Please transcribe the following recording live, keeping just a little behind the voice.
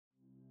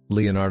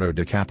Leonardo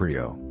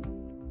DiCaprio.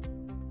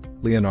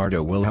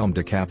 Leonardo Wilhelm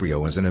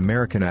DiCaprio is an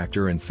American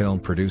actor and film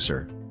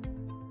producer.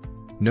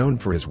 Known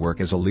for his work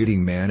as a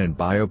leading man in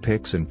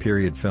biopics and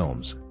period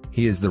films,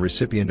 he is the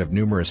recipient of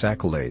numerous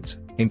accolades,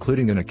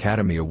 including an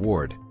Academy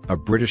Award, a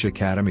British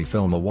Academy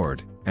Film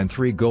Award, and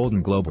 3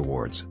 Golden Globe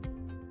Awards.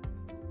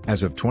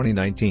 As of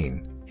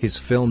 2019, his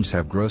films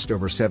have grossed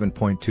over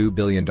 $7.2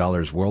 billion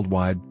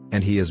worldwide,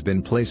 and he has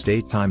been placed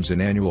 8 times in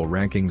annual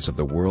rankings of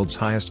the world's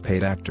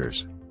highest-paid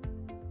actors.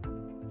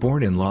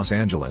 Born in Los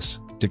Angeles,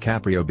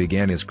 DiCaprio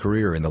began his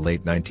career in the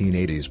late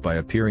 1980s by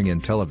appearing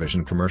in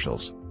television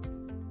commercials.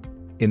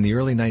 In the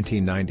early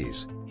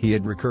 1990s, he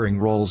had recurring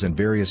roles in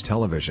various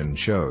television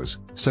shows,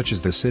 such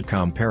as the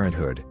sitcom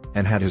Parenthood,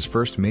 and had his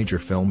first major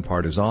film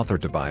part as Arthur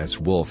Tobias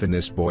Wolfe in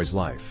This Boy's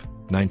Life,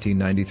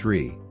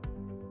 1993.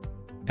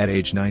 At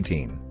age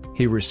 19,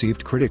 he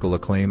received critical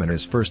acclaim and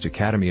his first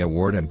Academy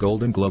Award and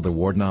Golden Globe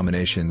Award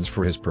nominations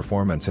for his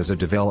performance as a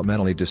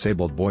developmentally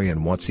disabled boy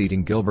in What's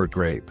Eating Gilbert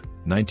Grape,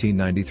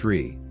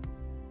 1993.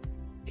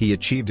 He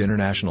achieved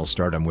international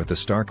stardom with the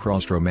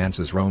star-crossed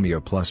romances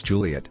Romeo plus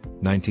Juliet,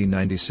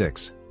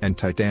 1996, and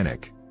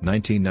Titanic,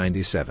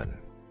 1997.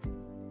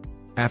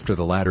 After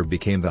the latter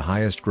became the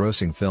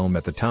highest-grossing film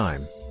at the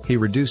time, he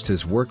reduced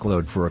his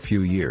workload for a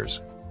few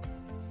years.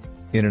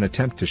 In an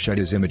attempt to shed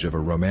his image of a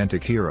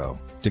romantic hero,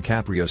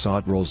 DiCaprio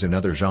sought roles in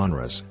other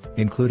genres,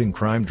 including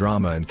crime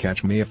drama and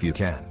Catch Me If You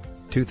Can,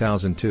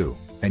 2002,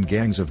 and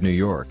Gangs of New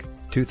York,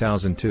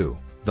 2002.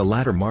 The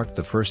latter marked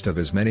the first of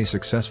his many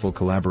successful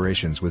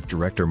collaborations with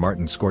director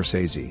Martin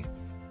Scorsese.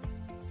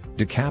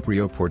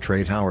 DiCaprio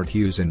portrayed Howard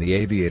Hughes in The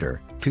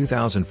Aviator,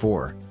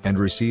 2004, and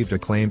received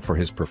acclaim for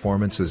his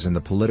performances in the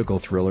political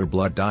thriller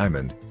Blood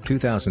Diamond,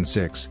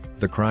 2006,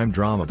 the crime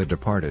drama The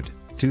Departed,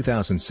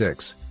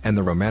 2006, and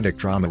the romantic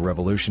drama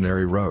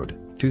Revolutionary Road,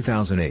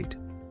 2008.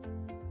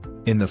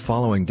 In the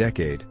following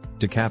decade,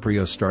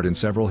 DiCaprio starred in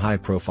several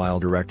high-profile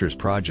directors'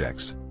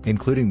 projects,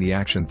 including the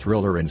action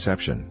thriller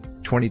Inception,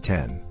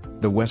 2010,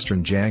 the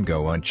western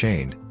Django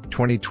Unchained,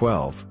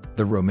 2012,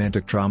 the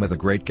romantic drama The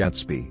Great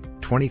Gatsby,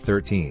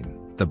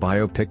 2013, the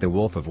biopic The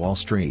Wolf of Wall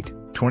Street,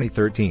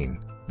 2013,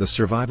 the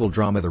survival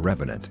drama The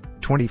Revenant,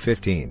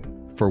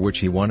 2015, for which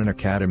he won an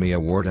Academy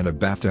Award and a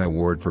BAFTA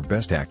Award for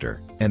Best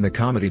Actor, and the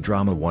comedy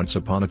drama Once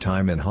Upon a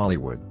Time in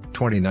Hollywood,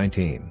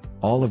 2019,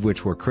 all of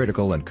which were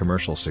critical and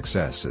commercial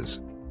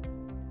successes.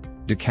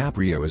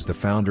 DiCaprio is the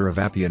founder of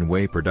Appian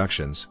Way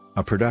Productions,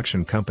 a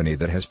production company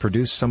that has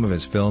produced some of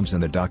his films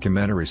in the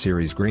documentary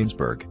series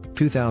Greensburg,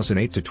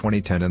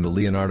 2008-2010, and the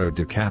Leonardo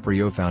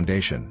DiCaprio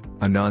Foundation,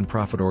 a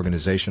non-profit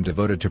organization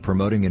devoted to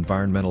promoting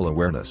environmental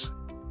awareness.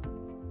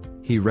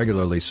 He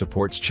regularly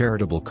supports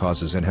charitable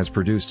causes and has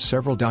produced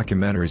several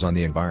documentaries on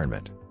the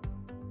environment.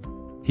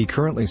 He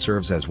currently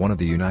serves as one of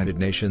the United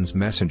Nations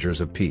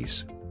Messengers of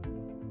Peace.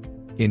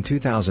 In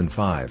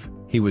 2005,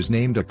 he was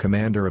named a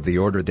Commander of the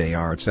Ordre des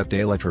Arts et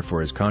des Lettres for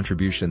his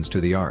contributions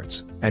to the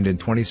arts, and in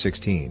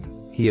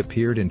 2016, he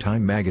appeared in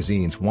Time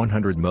magazine's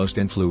 100 Most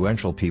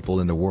Influential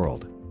People in the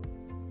World.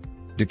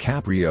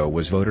 DiCaprio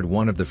was voted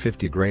one of the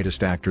 50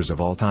 greatest actors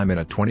of all time in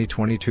a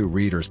 2022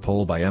 Readers'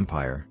 poll by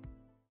Empire.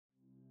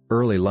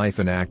 Early life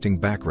and acting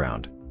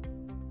background.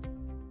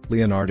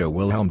 Leonardo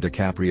Wilhelm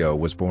DiCaprio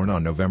was born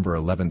on November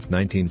 11,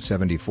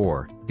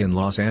 1974, in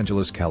Los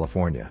Angeles,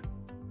 California.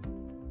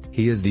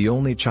 He is the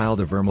only child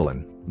of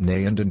Ermelyn,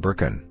 née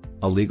Hindenburg,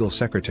 a legal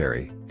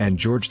secretary, and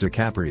George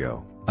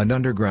DiCaprio, an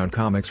underground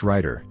comics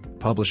writer,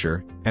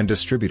 publisher, and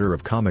distributor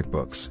of comic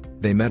books.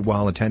 They met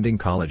while attending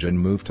college and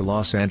moved to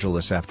Los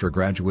Angeles after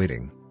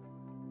graduating.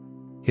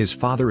 His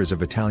father is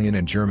of Italian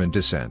and German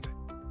descent.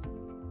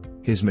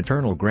 His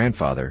maternal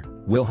grandfather,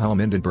 Wilhelm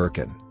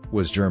Hindenburg,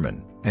 was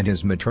German, and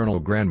his maternal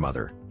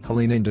grandmother,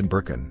 Helene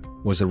Hindenburg,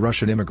 was a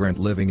Russian immigrant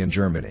living in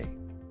Germany.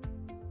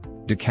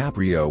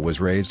 DiCaprio was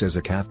raised as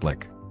a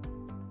Catholic.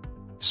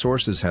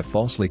 Sources have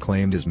falsely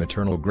claimed his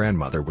maternal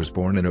grandmother was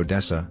born in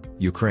Odessa,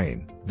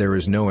 Ukraine. There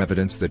is no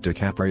evidence that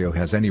DiCaprio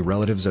has any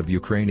relatives of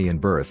Ukrainian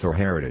birth or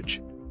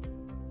heritage.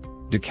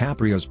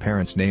 DiCaprio's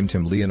parents named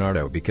him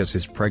Leonardo because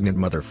his pregnant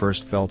mother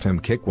first felt him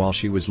kick while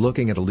she was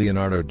looking at a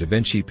Leonardo da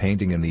Vinci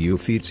painting in the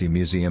Uffizi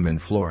Museum in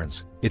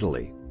Florence,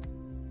 Italy.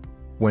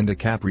 When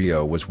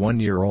DiCaprio was 1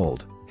 year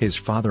old, his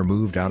father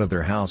moved out of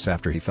their house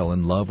after he fell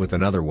in love with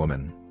another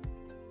woman.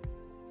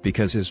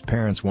 Because his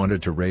parents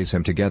wanted to raise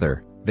him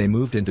together, they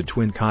moved into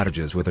twin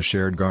cottages with a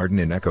shared garden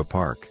in Echo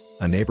Park,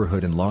 a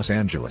neighborhood in Los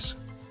Angeles.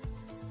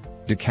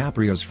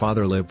 DiCaprio's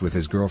father lived with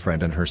his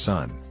girlfriend and her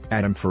son,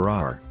 Adam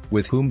Ferrar,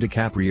 with whom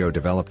DiCaprio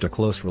developed a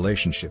close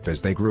relationship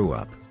as they grew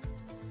up.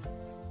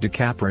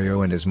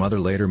 DiCaprio and his mother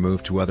later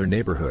moved to other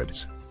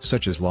neighborhoods,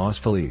 such as Los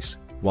Feliz,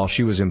 while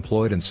she was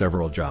employed in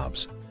several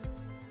jobs.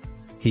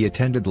 He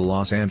attended the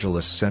Los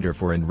Angeles Center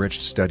for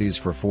Enriched Studies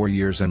for 4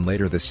 years and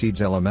later the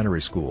Seeds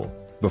Elementary School,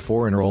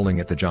 before enrolling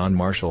at the John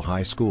Marshall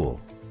High School.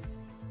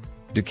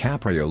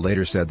 DiCaprio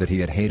later said that he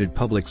had hated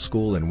public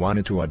school and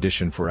wanted to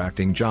audition for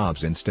acting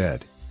jobs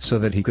instead, so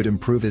that he could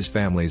improve his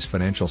family's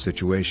financial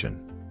situation.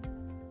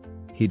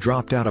 He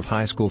dropped out of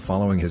high school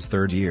following his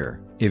third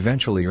year,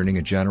 eventually earning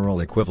a general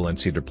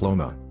equivalency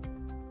diploma,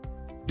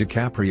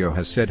 DiCaprio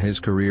has said his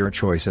career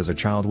choice as a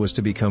child was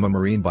to become a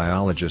marine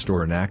biologist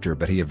or an actor,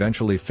 but he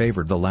eventually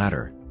favored the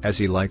latter, as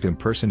he liked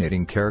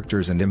impersonating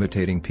characters and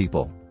imitating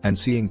people, and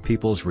seeing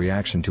people's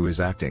reaction to his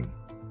acting.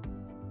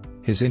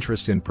 His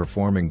interest in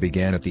performing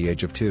began at the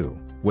age of 2,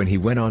 when he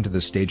went onto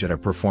the stage at a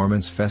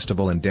performance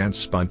festival and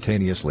danced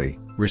spontaneously,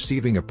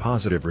 receiving a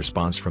positive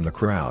response from the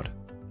crowd.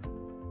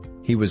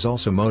 He was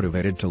also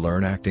motivated to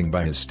learn acting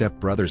by his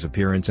stepbrother's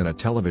appearance in a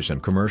television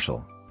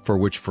commercial, for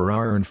which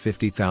Ferrari earned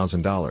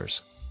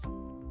 $50,000.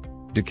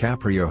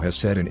 DiCaprio has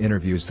said in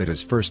interviews that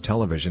his first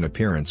television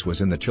appearance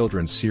was in the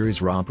children's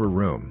series Romper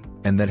Room,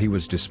 and that he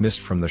was dismissed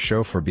from the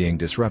show for being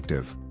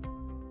disruptive.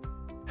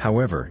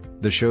 However,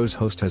 the show's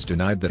host has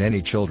denied that any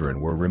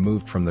children were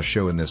removed from the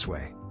show in this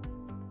way.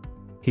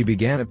 He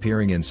began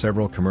appearing in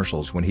several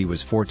commercials when he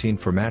was 14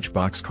 for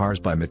Matchbox Cars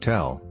by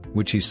Mattel,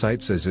 which he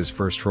cites as his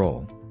first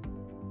role.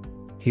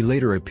 He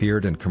later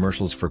appeared in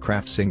commercials for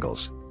Kraft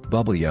Singles,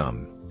 Bubble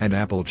Yum, and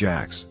Apple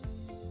Jacks.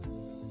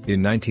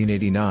 In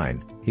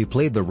 1989, he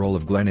played the role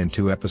of Glenn in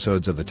 2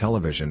 episodes of the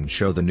television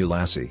show The New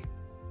Lassie.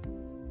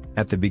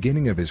 At the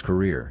beginning of his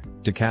career,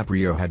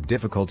 DiCaprio had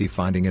difficulty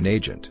finding an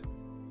agent.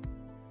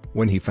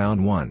 When he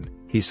found one,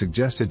 he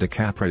suggested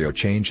DiCaprio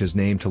change his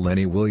name to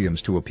Lenny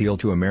Williams to appeal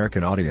to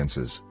American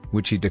audiences,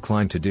 which he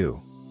declined to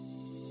do.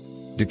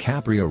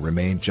 DiCaprio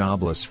remained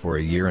jobless for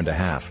a year and a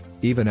half,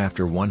 even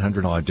after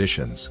 100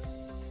 auditions.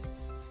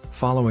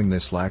 Following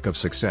this lack of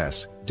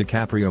success,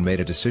 DiCaprio made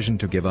a decision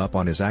to give up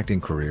on his acting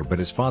career, but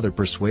his father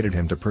persuaded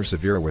him to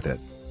persevere with it.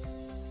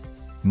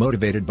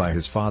 Motivated by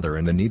his father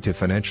and the need to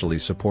financially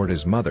support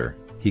his mother,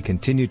 he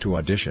continued to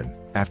audition,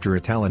 after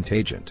a talent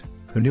agent,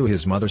 who knew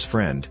his mother's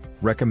friend,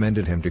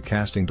 recommended him to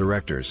casting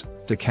directors.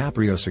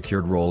 DiCaprio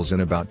secured roles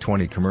in about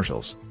 20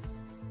 commercials.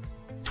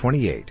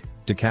 28.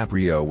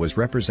 DiCaprio was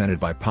represented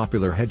by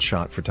popular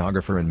headshot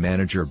photographer and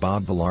manager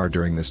Bob Villar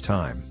during this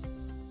time.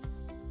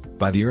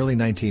 By the early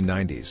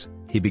 1990s,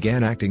 he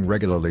began acting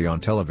regularly on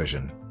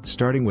television,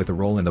 starting with a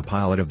role in the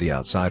pilot of The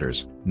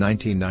Outsiders,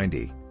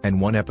 1990,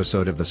 and one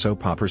episode of the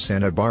soap opera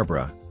Santa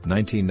Barbara,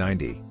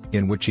 1990,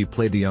 in which he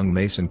played the young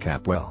Mason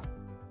Capwell.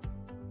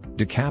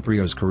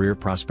 DiCaprio's career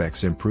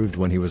prospects improved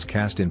when he was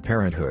cast in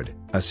Parenthood,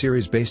 a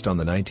series based on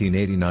the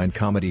 1989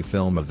 comedy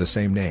film of the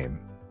same name.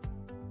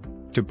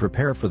 To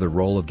prepare for the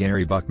role of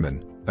Gary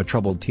Buckman, a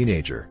troubled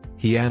teenager,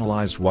 he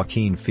analyzed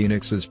Joaquin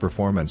Phoenix's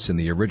performance in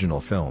the original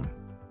film.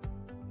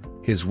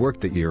 His work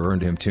that year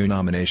earned him 2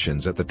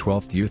 nominations at the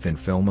 12th Youth in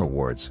Film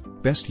Awards,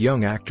 Best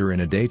Young Actor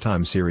in a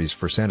Daytime Series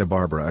for Santa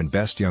Barbara and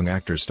Best Young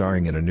Actor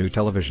starring in a new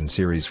television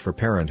series for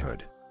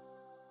Parenthood.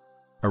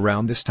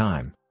 Around this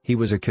time, he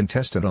was a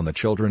contestant on the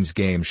children's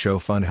game show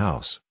Fun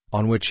House,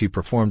 on which he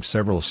performed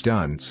several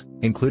stunts,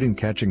 including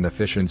catching the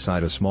fish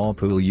inside a small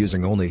pool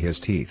using only his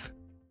teeth.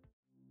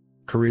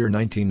 Career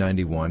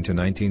 1991 to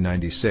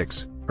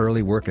 1996,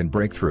 early work and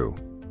breakthrough.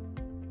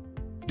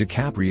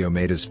 DiCaprio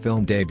made his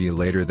film debut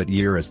later that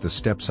year as the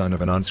stepson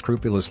of an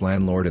unscrupulous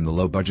landlord in the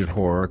low-budget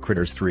horror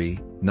Critters 3,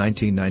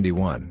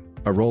 1991,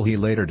 a role he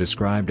later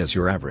described as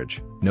your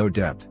average,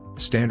 no-depth,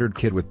 standard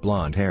kid with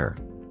blonde hair.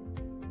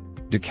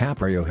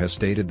 DiCaprio has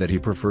stated that he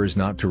prefers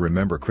not to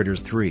remember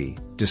Critters 3,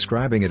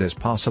 describing it as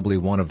possibly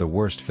one of the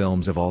worst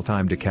films of all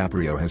time.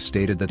 DiCaprio has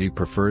stated that he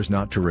prefers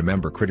not to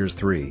remember Critters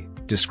 3,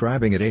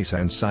 describing it as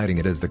and citing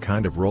it as the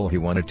kind of role he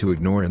wanted to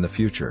ignore in the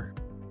future.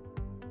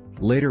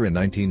 Later in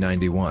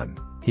 1991,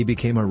 he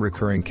became a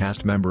recurring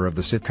cast member of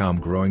the sitcom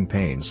Growing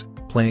Pains,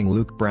 playing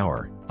Luke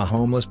Brower, a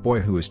homeless boy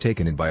who is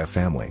taken in by a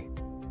family.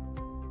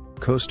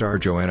 Co-star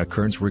Joanna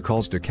Kearns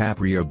recalls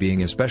DiCaprio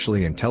being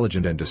especially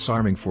intelligent and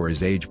disarming for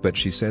his age, but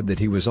she said that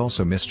he was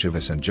also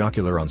mischievous and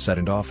jocular on set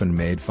and often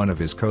made fun of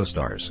his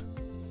co-stars.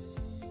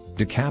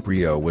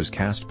 DiCaprio was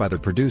cast by the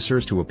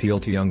producers to appeal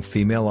to young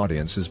female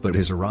audiences, but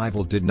his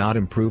arrival did not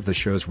improve the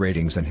show's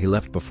ratings and he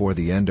left before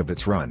the end of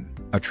its run,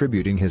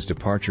 attributing his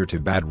departure to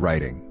bad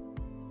writing.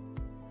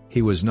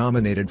 He was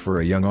nominated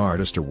for a Young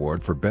Artist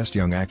Award for Best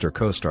Young Actor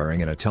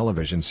co-starring in a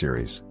television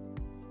series.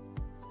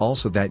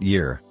 Also that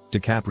year,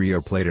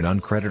 DiCaprio played an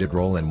uncredited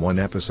role in one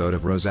episode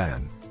of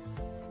Roseanne.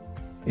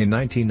 In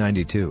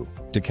 1992,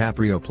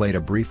 DiCaprio played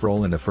a brief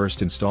role in the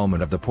first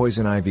installment of the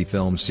Poison Ivy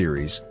film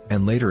series,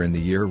 and later in the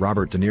year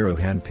Robert De Niro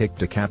handpicked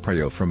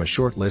DiCaprio from a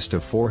short list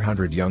of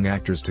 400 young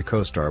actors to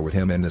co-star with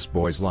him in This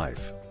Boy's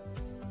Life.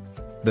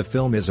 The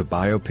film is a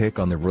biopic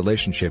on the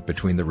relationship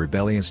between the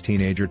rebellious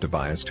teenager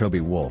Tobias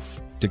 "Toby"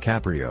 Wolff,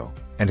 DiCaprio,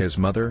 and his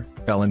mother,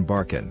 Ellen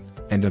Barkin,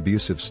 and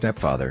abusive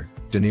stepfather,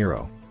 De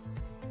Niro.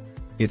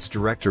 Its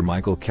director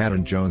Michael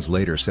Caton-Jones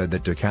later said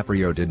that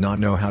DiCaprio did not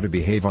know how to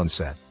behave on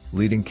set,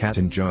 leading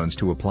Caton-Jones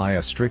to apply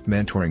a strict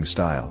mentoring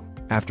style,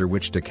 after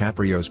which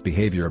DiCaprio's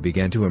behavior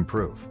began to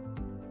improve.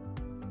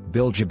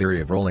 Bill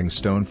Jabari of Rolling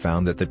Stone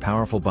found that the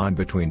powerful bond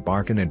between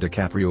Barkin and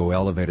DiCaprio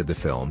elevated the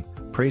film,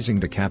 praising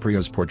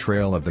DiCaprio's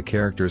portrayal of the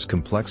character's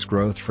complex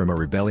growth from a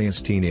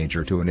rebellious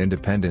teenager to an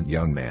independent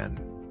young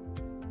man.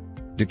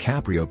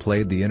 DiCaprio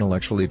played the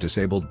intellectually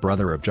disabled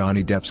brother of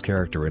Johnny Depp's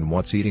character in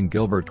What's Eating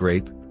Gilbert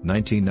Grape,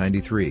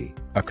 1993,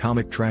 a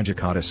comic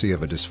tragic odyssey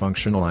of a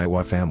dysfunctional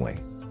Iowa family.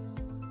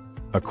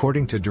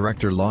 According to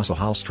director Lasse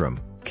Hallström,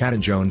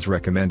 Jones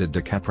recommended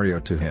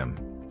DiCaprio to him,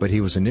 but he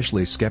was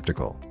initially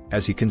skeptical,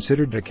 as he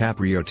considered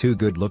DiCaprio too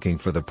good-looking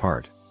for the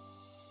part.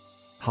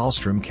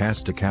 Hallström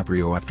cast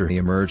DiCaprio after he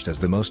emerged as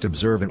the most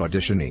observant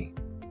auditionee.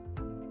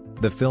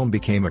 The film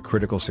became a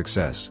critical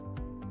success.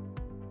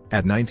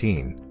 At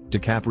 19,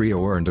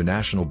 DiCaprio earned a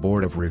National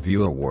Board of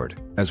Review Award,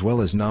 as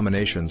well as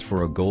nominations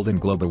for a Golden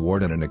Globe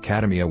Award and an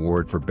Academy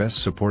Award for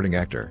Best Supporting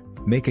Actor,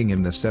 making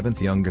him the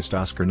seventh youngest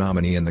Oscar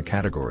nominee in the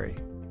category.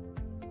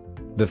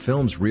 The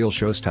film's real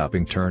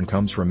show-stopping turn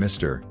comes from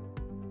Mr.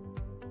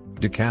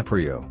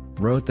 DiCaprio,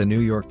 wrote the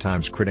New York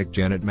Times critic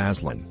Janet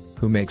Maslin,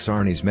 who makes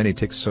Arnie's many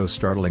tics so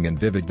startling and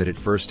vivid that at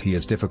first he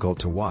is difficult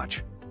to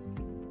watch.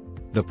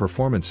 The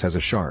performance has a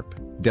sharp,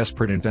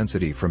 desperate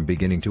intensity from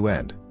beginning to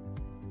end.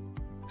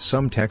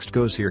 Some text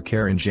goes here.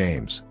 Karen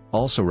James,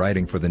 also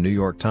writing for the New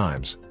York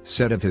Times,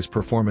 said of his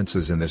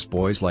performances in This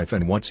Boy's Life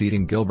and What's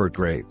Eating Gilbert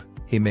Grape,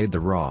 he made the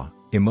raw,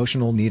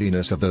 emotional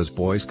neediness of those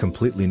boys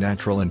completely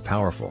natural and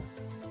powerful.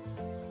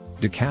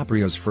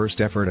 DiCaprio's first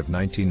effort of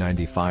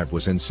 1995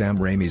 was in Sam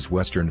Raimi's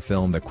Western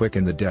film The Quick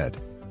and the Dead,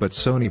 but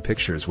Sony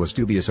Pictures was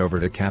dubious over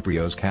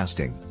DiCaprio's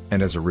casting,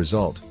 and as a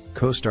result,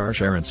 co-star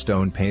Sharon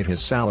Stone paid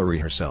his salary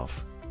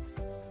herself.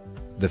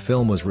 The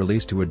film was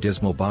released to a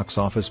dismal box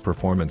office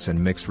performance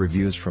and mixed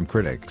reviews from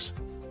critics.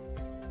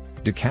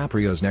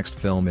 DiCaprio's next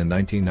film in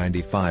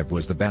 1995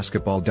 was The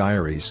Basketball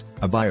Diaries,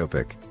 a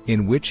biopic,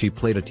 in which he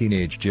played a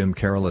teenage Jim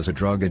Carroll as a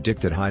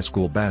drug-addicted high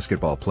school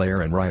basketball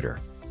player and writer.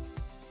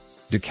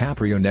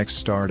 DiCaprio next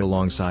starred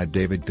alongside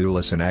David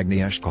Thewlis in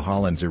Agnieszka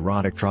Holland's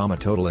erotic drama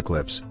Total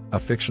Eclipse, a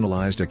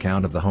fictionalized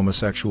account of the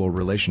homosexual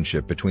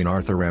relationship between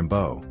Arthur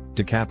Rimbaud,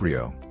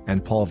 DiCaprio,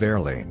 and Paul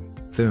Verlaine,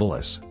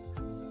 Thewlis.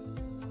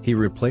 He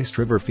replaced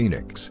River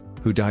Phoenix,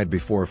 who died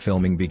before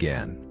filming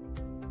began.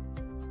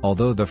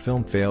 Although the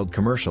film failed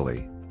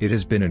commercially, it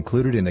has been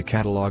included in the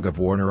catalog of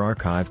Warner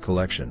Archive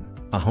Collection,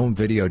 a home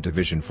video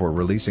division for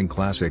releasing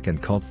classic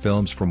and cult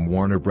films from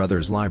Warner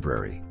Brothers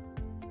library.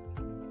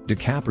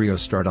 DiCaprio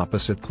starred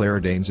opposite Claire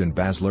Danes in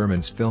Baz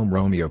Luhrmann's film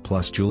Romeo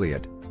plus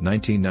Juliet,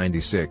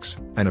 1996,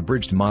 an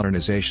abridged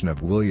modernization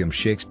of William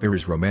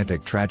Shakespeare's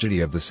romantic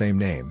tragedy of the same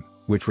name,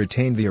 which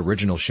retained the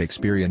original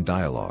Shakespearean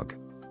dialogue.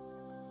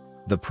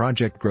 The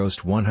project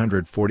grossed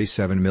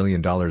 $147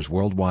 million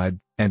worldwide,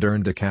 and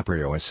earned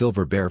DiCaprio a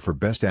Silver Bear for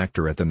Best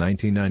Actor at the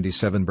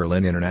 1997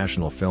 Berlin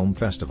International Film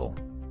Festival.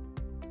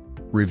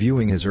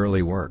 Reviewing his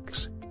early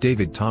works,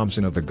 David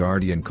Thompson of The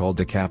Guardian called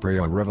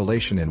DiCaprio a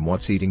revelation in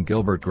What's Eating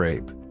Gilbert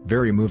Grape,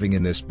 very moving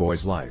in This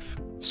Boy's Life,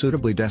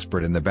 suitably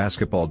desperate in The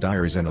Basketball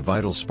Diaries and a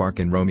vital spark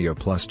in Romeo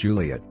plus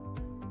Juliet.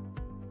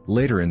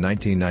 Later in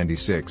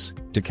 1996,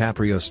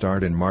 DiCaprio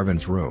starred in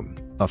Marvin's Room,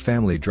 a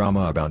family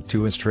drama about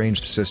two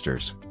estranged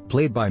sisters,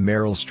 played by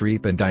Meryl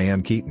Streep and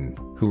Diane Keaton,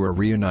 who were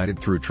reunited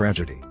through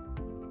tragedy.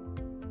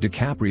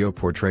 DiCaprio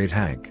portrayed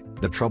Hank,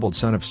 the troubled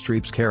son of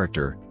Streep's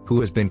character, who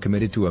has been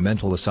committed to a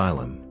mental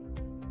asylum.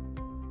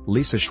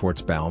 Lisa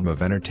Schwartzbaum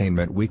of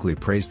Entertainment Weekly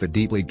praised the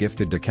deeply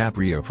gifted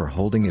DiCaprio for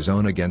holding his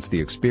own against the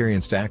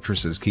experienced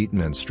actresses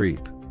Keaton and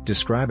Streep,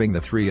 describing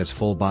the three as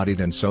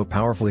full-bodied and so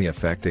powerfully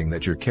affecting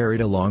that you're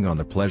carried along on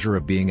the pleasure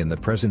of being in the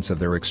presence of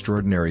their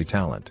extraordinary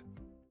talent.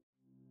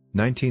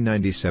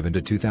 1997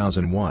 to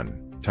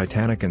 2001,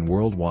 Titanic and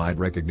worldwide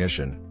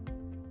recognition.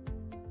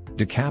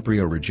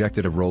 DiCaprio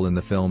rejected a role in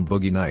the film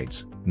Boogie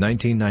Nights,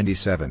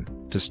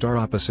 1997, to star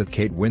opposite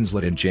Kate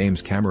Winslet in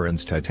James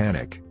Cameron's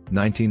Titanic,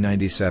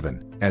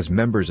 1997, as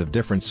members of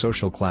different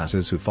social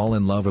classes who fall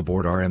in love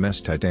aboard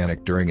RMS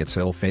Titanic during its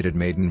ill-fated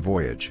maiden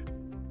voyage.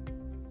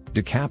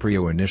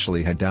 DiCaprio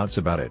initially had doubts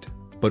about it,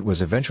 but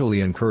was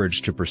eventually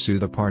encouraged to pursue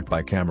the part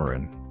by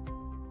Cameron.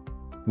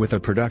 With a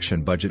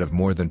production budget of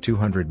more than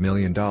 $200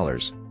 million,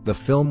 the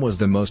film was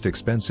the most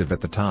expensive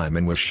at the time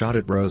and was shot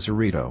at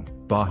Rosarito,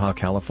 Baja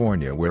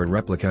California, where a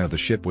replica of the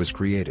ship was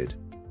created.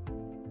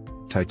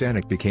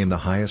 Titanic became the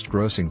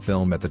highest-grossing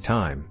film at the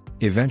time,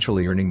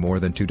 eventually earning more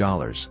than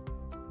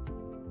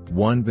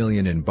 $2.1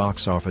 billion in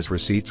box office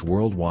receipts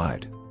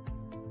worldwide.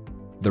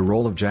 The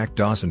role of Jack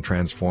Dawson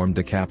transformed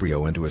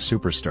DiCaprio into a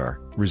superstar,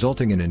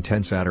 resulting in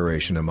intense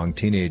adoration among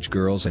teenage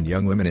girls and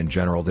young women in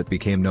general that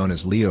became known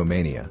as Leo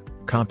Mania,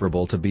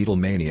 comparable to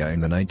Beatlemania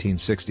in the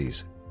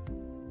 1960s.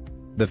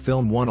 The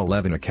film won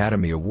 11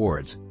 Academy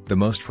Awards, the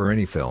most for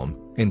any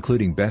film,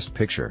 including Best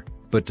Picture,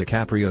 but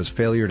DiCaprio's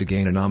failure to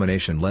gain a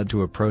nomination led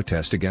to a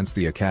protest against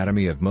the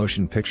Academy of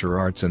Motion Picture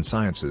Arts and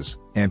Sciences,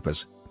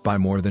 AMPAS, by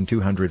more than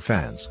 200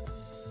 fans.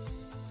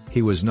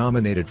 He was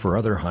nominated for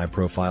other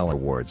high-profile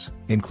awards,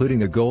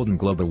 including a Golden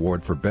Globe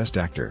Award for Best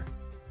Actor.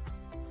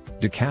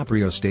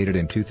 DiCaprio stated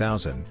in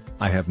 2000,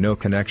 "I have no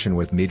connection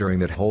with me during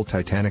that whole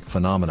Titanic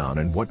phenomenon,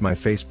 and what my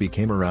face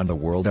became around the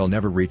world. I'll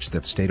never reach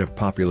that state of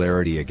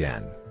popularity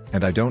again,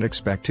 and I don't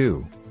expect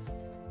to.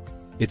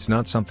 It's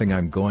not something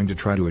I'm going to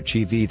try to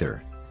achieve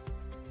either."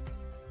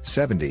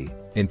 70,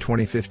 in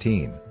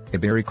 2015,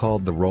 Eberi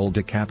called the role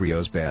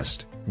DiCaprio's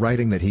best,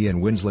 writing that he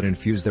and Winslet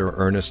infused their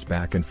earnest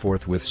back and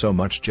forth with so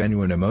much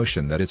genuine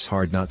emotion that it's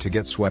hard not to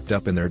get swept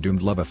up in their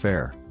doomed love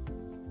affair.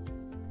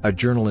 A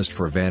journalist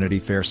for Vanity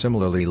Fair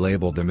similarly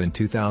labeled them in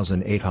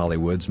 2008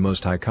 Hollywood's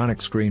most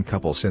iconic screen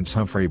couple since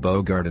Humphrey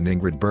Bogart and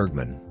Ingrid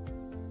Bergman.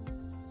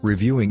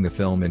 Reviewing the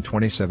film in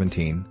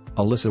 2017,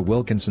 Alyssa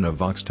Wilkinson of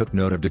Vox took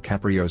note of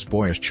DiCaprio's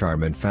boyish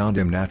charm and found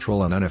him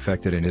natural and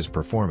unaffected in his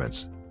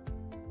performance.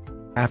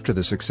 After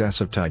the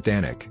success of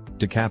Titanic,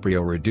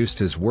 DiCaprio reduced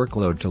his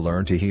workload to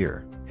learn to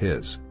hear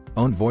his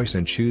own voice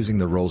in choosing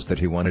the roles that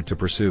he wanted to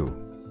pursue.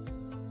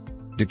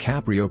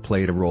 DiCaprio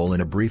played a role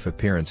in a brief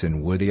appearance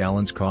in Woody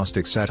Allen's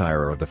caustic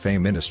satire of the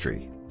fame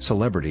industry,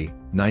 Celebrity,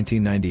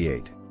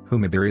 1998,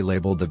 whom Iberi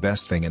labeled the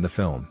best thing in the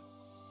film.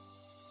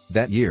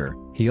 That year,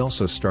 he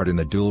also starred in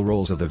the dual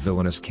roles of the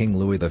villainous King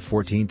Louis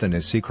XIV and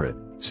his secret,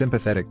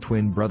 sympathetic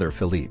twin brother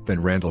Philippe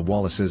and Randall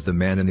Wallace's The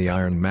Man in the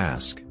Iron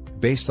Mask,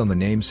 based on the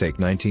namesake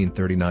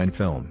 1939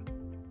 film.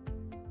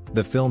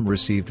 The film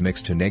received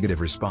mixed to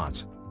negative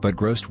response, but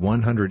grossed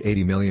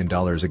 $180 million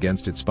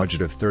against its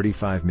budget of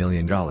 $35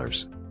 million.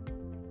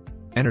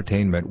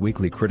 Entertainment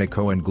Weekly critic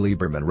Owen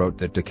Gleiberman wrote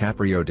that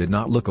DiCaprio did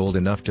not look old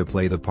enough to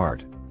play the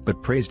part,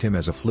 but praised him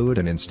as a fluid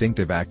and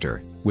instinctive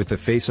actor, with the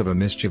face of a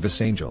mischievous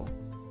angel.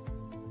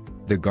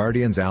 The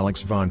Guardian's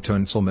Alex von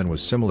Tunselman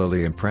was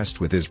similarly impressed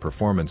with his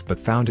performance but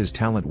found his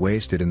talent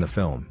wasted in the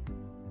film.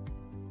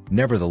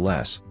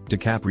 Nevertheless,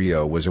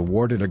 DiCaprio was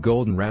awarded a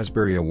Golden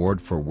Raspberry Award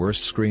for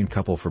Worst Screen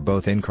Couple for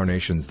both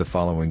incarnations the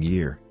following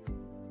year.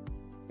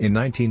 In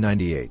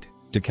 1998,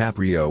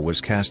 DiCaprio was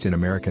cast in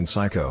American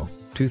Psycho,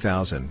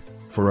 2000,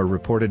 for a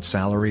reported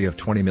salary of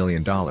 $20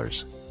 million.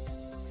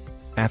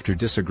 After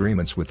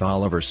disagreements with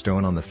Oliver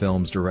Stone on the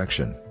film's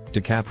direction,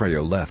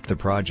 DiCaprio left the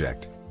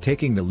project,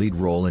 taking the lead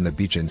role in The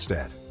Beach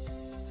instead.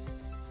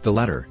 The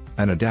latter,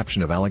 an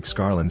adaptation of Alex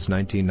Garland's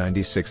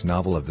 1996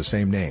 novel of the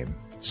same name,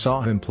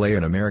 saw him play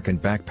an American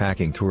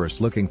backpacking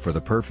tourist looking for the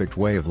perfect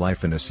way of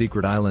life in a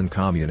secret island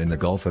commune in the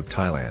Gulf of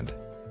Thailand.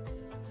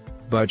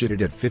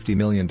 Budgeted at $50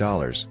 million,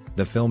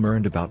 the film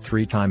earned about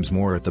 3 times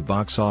more at the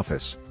box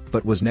office,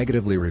 but was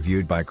negatively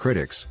reviewed by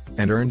critics,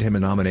 and earned him a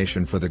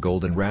nomination for the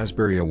Golden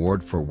Raspberry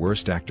Award for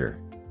Worst Actor.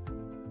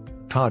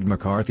 Todd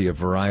McCarthy of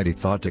Variety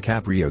thought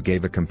DiCaprio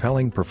gave a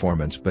compelling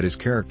performance but his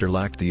character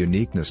lacked the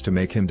uniqueness to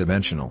make him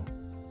dimensional.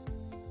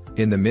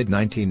 In the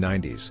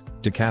mid-1990s,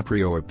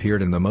 DiCaprio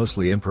appeared in the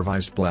mostly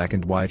improvised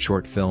black-and-white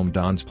short film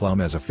Don's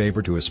Plum as a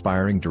favor to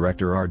aspiring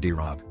director R.D.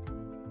 Robb.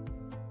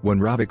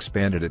 When Robb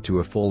expanded it to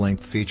a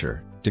full-length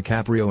feature,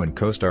 DiCaprio and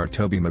co-star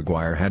Tobey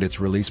Maguire had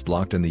its release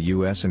blocked in the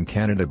US and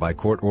Canada by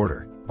court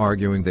order,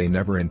 arguing they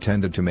never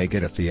intended to make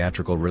it a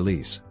theatrical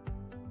release.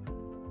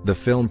 The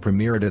film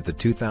premiered at the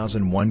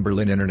 2001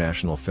 Berlin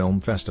International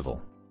Film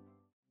Festival.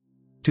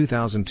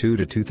 2002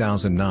 to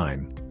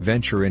 2009,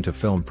 venture into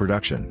film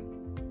production.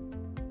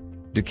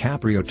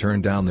 DiCaprio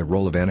turned down the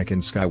role of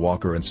Anakin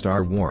Skywalker in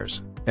Star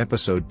Wars,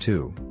 Episode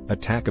II,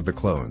 Attack of the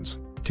Clones,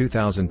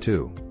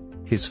 2002.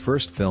 His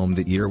first film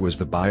that year was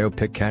the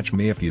biopic Catch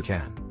Me If You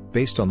Can,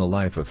 based on the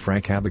life of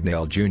Frank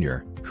Abagnale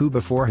Jr., who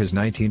before his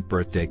 19th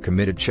birthday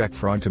committed check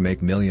fraud to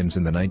make millions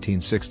in the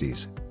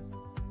 1960s.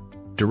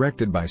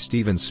 Directed by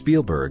Steven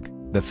Spielberg,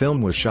 the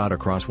film was shot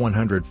across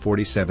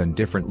 147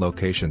 different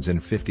locations in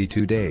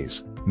 52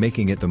 days,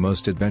 making it the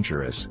most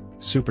adventurous,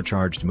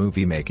 supercharged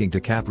movie-making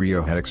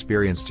DiCaprio had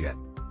experienced yet.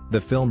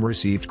 The film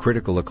received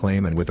critical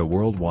acclaim and with a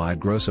worldwide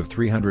gross of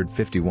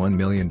 $351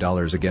 million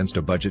against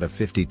a budget of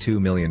 $52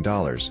 million,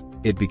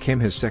 it became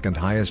his second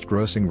highest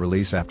grossing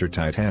release after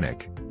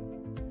Titanic.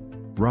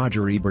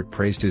 Roger Ebert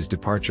praised his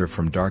departure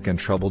from dark and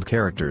troubled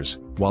characters,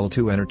 while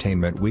 2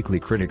 Entertainment Weekly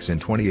critics in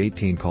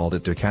 2018 called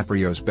it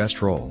DiCaprio's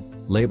best role,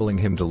 labeling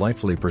him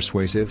delightfully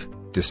persuasive,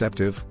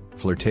 deceptive,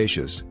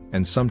 flirtatious,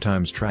 and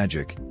sometimes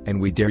tragic, and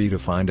we dare you to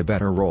find a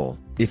better role,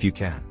 if you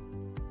can.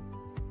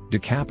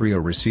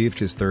 DiCaprio received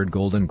his 3rd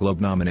Golden Globe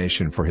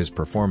nomination for his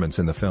performance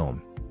in the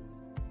film.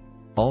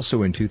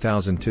 Also in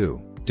 2002,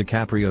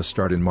 DiCaprio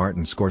starred in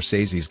Martin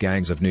Scorsese's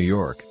Gangs of New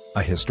York,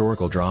 a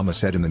historical drama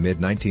set in the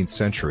mid-19th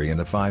century in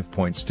the Five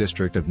Points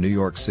district of New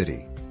York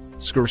City.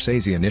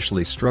 Scorsese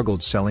initially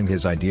struggled selling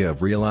his idea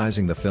of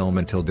realizing the film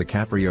until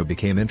DiCaprio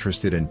became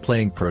interested in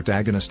playing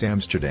protagonist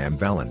Amsterdam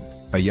Vallon,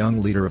 a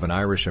young leader of an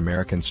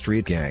Irish-American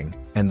street gang,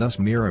 and thus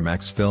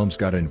Miramax Films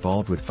got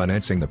involved with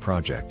financing the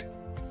project.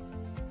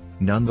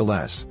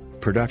 Nonetheless,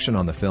 production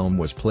on the film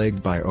was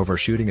plagued by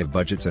overshooting of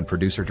budgets and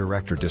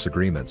producer-director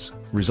disagreements,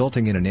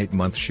 resulting in an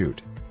 8-month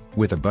shoot.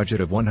 With a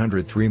budget of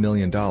 $103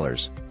 million,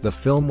 the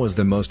film was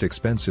the most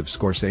expensive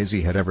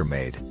Scorsese had ever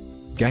made.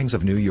 Gangs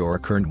of New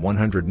York earned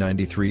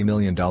 $193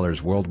 million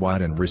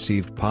worldwide and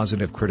received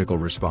positive critical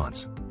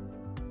response.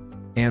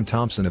 Ann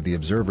Thompson of The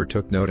Observer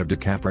took note of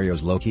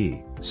DiCaprio's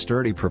low-key,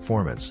 sturdy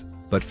performance,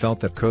 but felt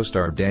that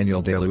co-star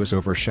Daniel Day-Lewis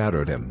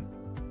overshadowed him.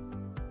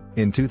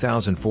 In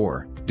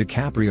 2004,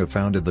 DiCaprio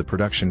founded the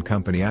production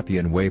company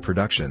Appian Way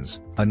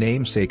Productions, a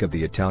namesake of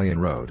the Italian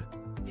road.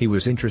 He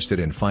was interested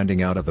in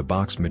finding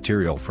out-of-the-box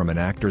material from an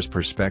actor's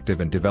perspective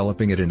and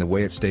developing it in a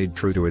way it stayed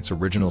true to its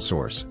original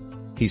source.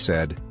 He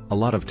said, "A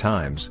lot of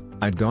times,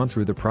 I'd gone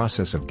through the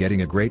process of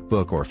getting a great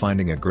book or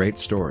finding a great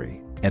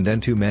story, and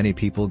then too many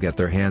people get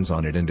their hands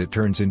on it and it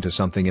turns into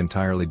something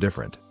entirely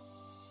different."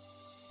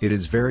 It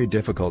is very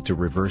difficult to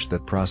reverse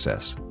that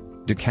process.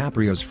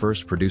 DiCaprio's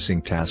first producing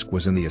task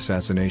was in The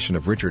Assassination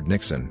of Richard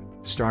Nixon,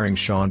 starring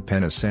Sean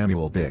Penn as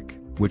Samuel Bick,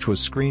 which was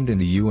screened in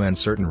the UN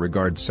Certain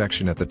Regards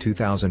section at the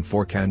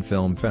 2004 Cannes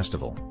Film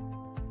Festival.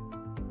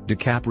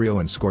 DiCaprio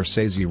and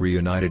Scorsese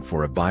reunited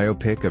for a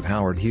biopic of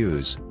Howard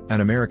Hughes,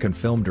 an American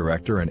film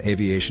director and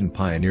aviation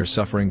pioneer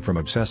suffering from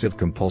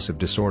obsessive-compulsive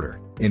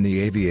disorder, in The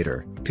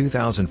Aviator,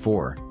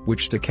 2004,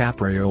 which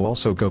DiCaprio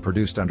also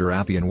co-produced under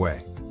Appian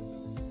Way.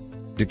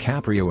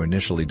 DiCaprio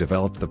initially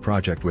developed the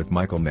project with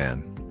Michael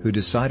Mann, who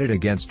decided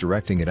against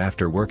directing it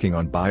after working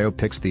on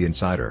biopics The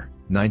Insider,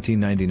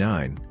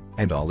 1999,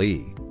 and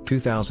Ali,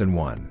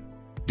 2001.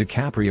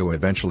 DiCaprio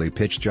eventually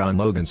pitched John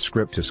Logan's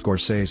script to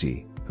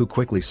Scorsese, who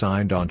quickly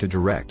signed on to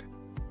direct.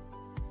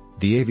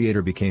 The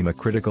Aviator became a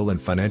critical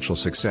and financial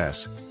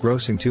success,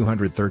 grossing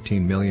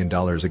 $213 million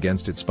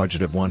against its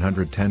budget of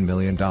 $110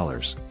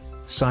 million.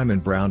 Simon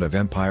Brown of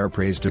Empire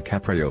praised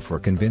DiCaprio for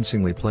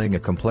convincingly playing a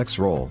complex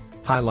role,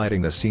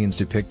 highlighting the scenes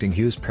depicting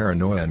Hughes'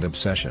 paranoia and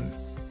obsession.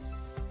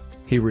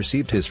 He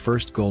received his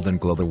first Golden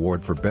Globe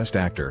Award for Best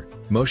Actor,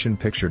 Motion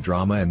Picture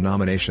Drama and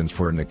nominations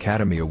for an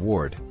Academy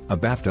Award, a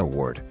BAFTA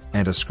Award,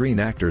 and a Screen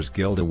Actors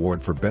Guild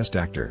Award for Best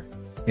Actor.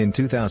 In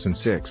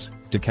 2006,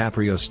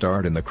 DiCaprio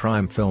starred in the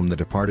crime film The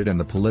Departed and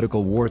the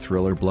political war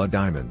thriller Blood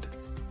Diamond.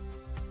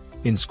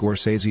 In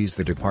Scorsese's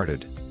The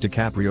Departed,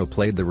 DiCaprio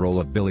played the role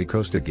of Billy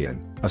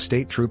Costigan, a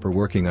state trooper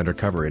working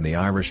undercover in the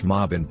Irish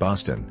mob in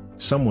Boston,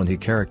 someone he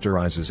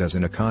characterizes as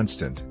in a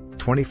constant,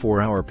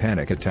 24-hour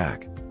panic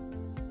attack.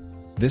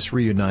 This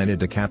reunited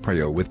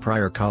DiCaprio with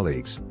prior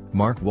colleagues,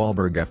 Mark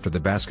Wahlberg after The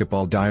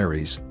Basketball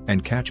Diaries,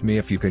 and Catch Me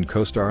If You Can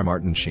co-star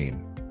Martin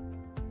Sheen.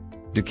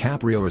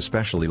 DiCaprio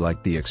especially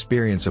liked the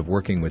experience of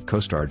working with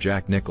co-star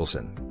Jack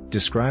Nicholson,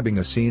 describing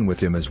a scene with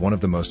him as one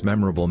of the most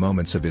memorable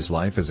moments of his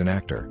life as an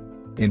actor.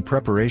 In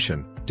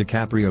preparation,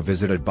 DiCaprio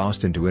visited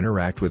Boston to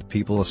interact with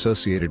people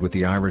associated with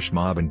the Irish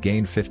mob and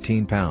gained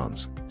 15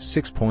 pounds,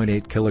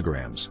 6.8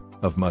 kilograms,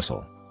 of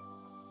muscle.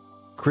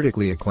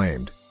 Critically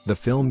acclaimed, the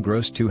film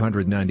grossed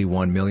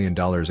 $291 million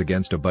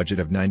against a budget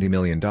of $90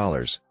 million,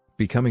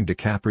 becoming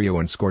DiCaprio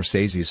and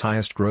Scorsese's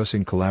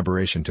highest-grossing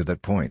collaboration to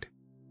that point.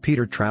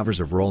 Peter Travers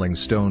of Rolling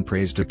Stone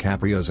praised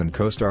DiCaprio's and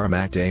co-star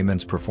Matt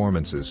Damon's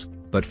performances,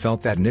 but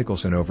felt that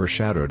Nicholson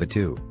overshadowed the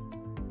two.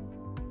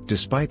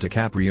 Despite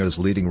DiCaprio's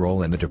leading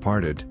role in The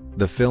Departed,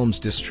 the film's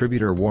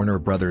distributor Warner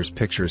Bros.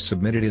 Pictures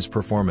submitted his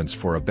performance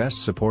for a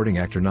Best Supporting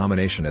Actor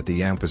nomination at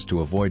the AMPAs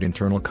to avoid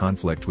internal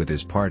conflict with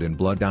his part in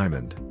Blood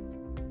Diamond.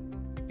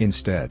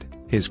 Instead,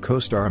 his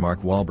co-star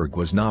Mark Wahlberg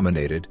was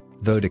nominated,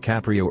 though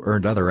DiCaprio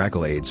earned other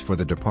accolades for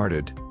The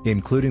Departed,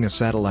 including a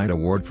Satellite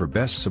Award for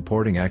Best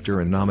Supporting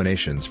Actor and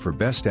nominations for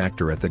Best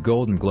Actor at the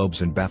Golden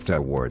Globes and BAFTA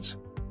Awards.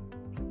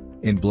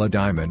 In Blood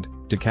Diamond,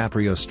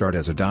 DiCaprio starred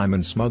as a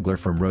diamond smuggler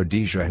from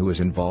Rhodesia who was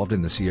involved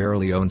in the Sierra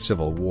Leone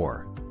Civil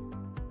War.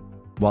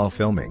 While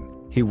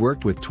filming, he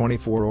worked with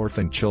 24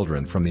 orphaned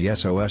children from the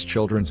SOS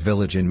Children's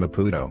Village in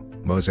Maputo,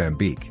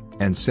 Mozambique,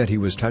 and said he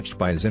was touched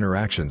by his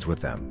interactions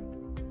with them.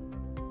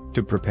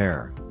 To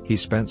prepare, he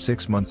spent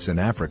 6 months in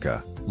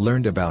Africa,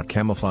 learned about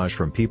camouflage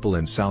from people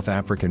in South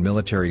African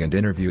military and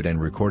interviewed and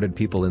recorded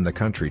people in the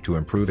country to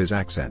improve his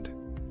accent.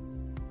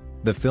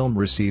 The film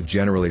received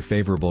generally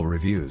favorable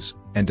reviews,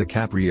 and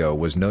DiCaprio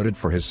was noted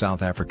for his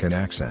South African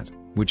accent,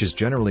 which is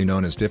generally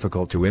known as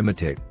difficult to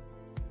imitate.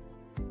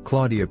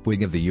 Claudia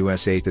Puig of the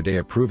USA Today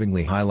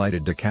approvingly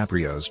highlighted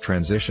DiCaprio's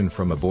transition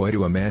from a boy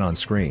to a man on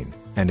screen,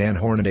 and Ann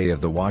Hornaday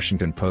of The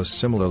Washington Post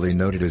similarly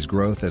noted his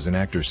growth as an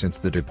actor since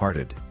The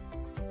Departed.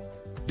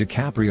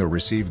 DiCaprio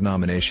received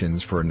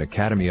nominations for an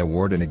Academy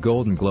Award and a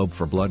Golden Globe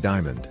for Blood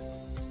Diamond.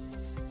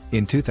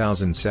 In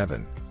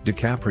 2007,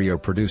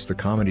 DiCaprio produced the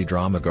comedy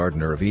drama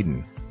Gardener of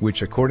Eden,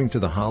 which according to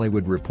The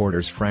Hollywood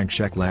Reporter's Frank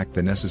Scheck lacked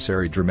the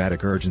necessary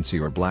dramatic urgency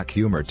or black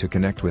humor to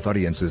connect with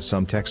audiences.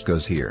 Some text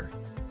goes here.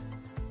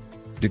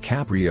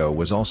 DiCaprio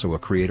was also a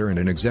creator and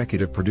an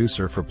executive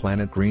producer for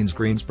Planet Green's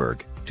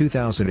Greensburg,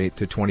 2008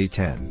 to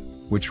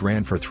 2010, which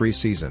ran for 3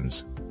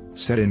 seasons.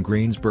 Set in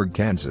Greensburg,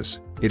 Kansas,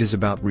 it is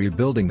about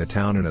rebuilding the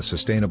town in a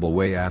sustainable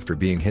way after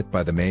being hit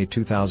by the May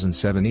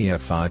 2007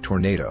 EF5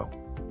 tornado.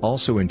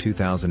 Also in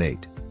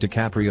 2008,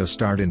 DiCaprio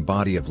starred in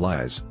Body of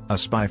Lies, a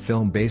spy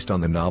film based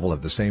on the novel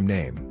of the same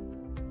name.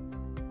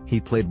 He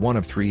played one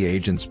of 3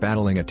 agents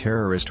battling a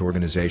terrorist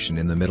organization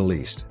in the Middle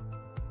East.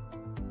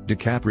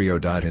 DiCaprio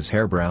dyed his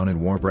hair brown and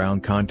wore brown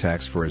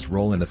contacts for his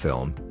role in the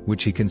film,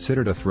 which he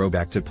considered a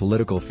throwback to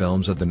political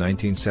films of the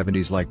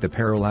 1970s like The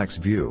Parallax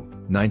View,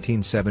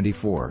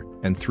 1974,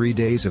 and 3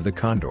 Days of the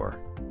Condor,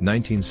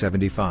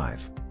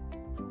 1975.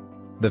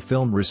 The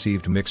film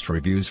received mixed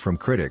reviews from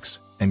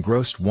critics, and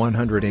grossed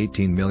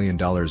 $118 million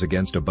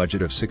against a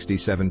budget of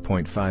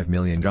 $67.5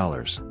 million.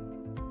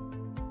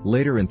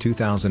 Later in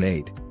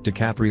 2008,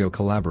 DiCaprio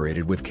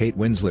collaborated with Kate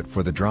Winslet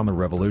for the drama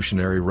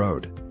Revolutionary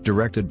Road,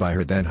 directed by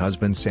her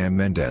then-husband Sam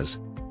Mendes.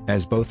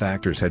 As both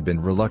actors had been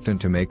reluctant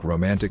to make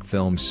romantic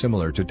films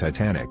similar to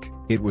Titanic,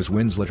 it was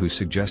Winslet who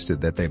suggested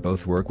that they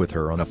both work with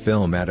her on a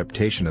film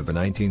adaptation of the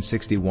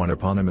 1961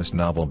 eponymous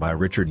novel by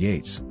Richard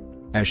Yates.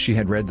 As she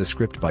had read the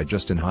script by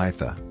Justin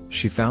Haitha,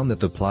 she found that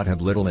the plot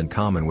had little in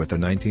common with the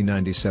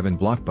 1997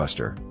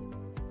 blockbuster.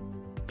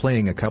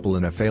 Playing a couple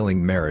in a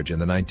failing marriage in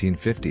the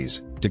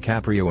 1950s,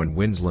 DiCaprio and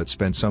Winslet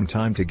spent some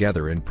time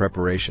together in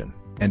preparation,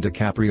 and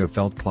DiCaprio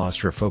felt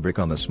claustrophobic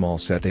on the small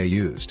set they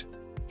used.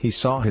 He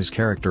saw his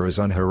character as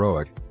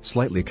unheroic,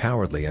 slightly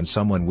cowardly and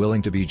someone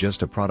willing to be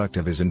just a product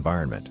of his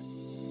environment.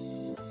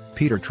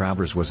 Peter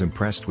Travers was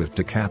impressed with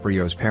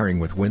DiCaprio's pairing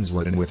with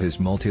Winslet and with his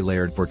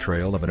multi-layered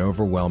portrayal of an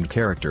overwhelmed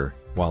character,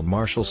 while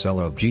Marshall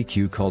Sello of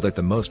GQ called it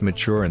the most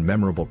mature and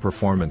memorable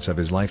performance of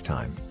his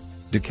lifetime.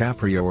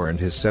 DiCaprio earned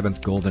his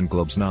 7th Golden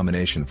Globes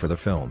nomination for the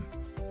film.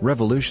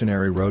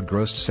 Revolutionary Road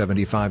grossed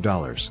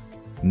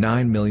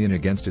 $75.9 million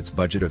against its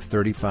budget of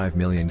 $35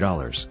 million.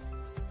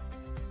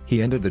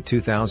 He ended the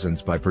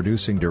 2000s by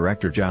producing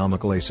director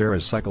Jalmakhale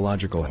Sarah's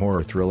psychological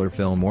horror thriller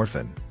film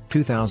Orphan,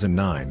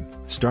 2009,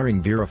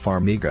 starring Vera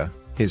Farmiga,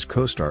 his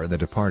co-star The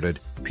Departed,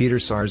 Peter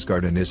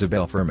Sarsgaard and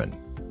Isabelle Fuhrman.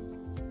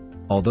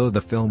 Although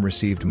the film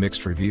received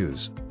mixed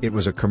reviews, it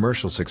was a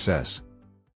commercial success.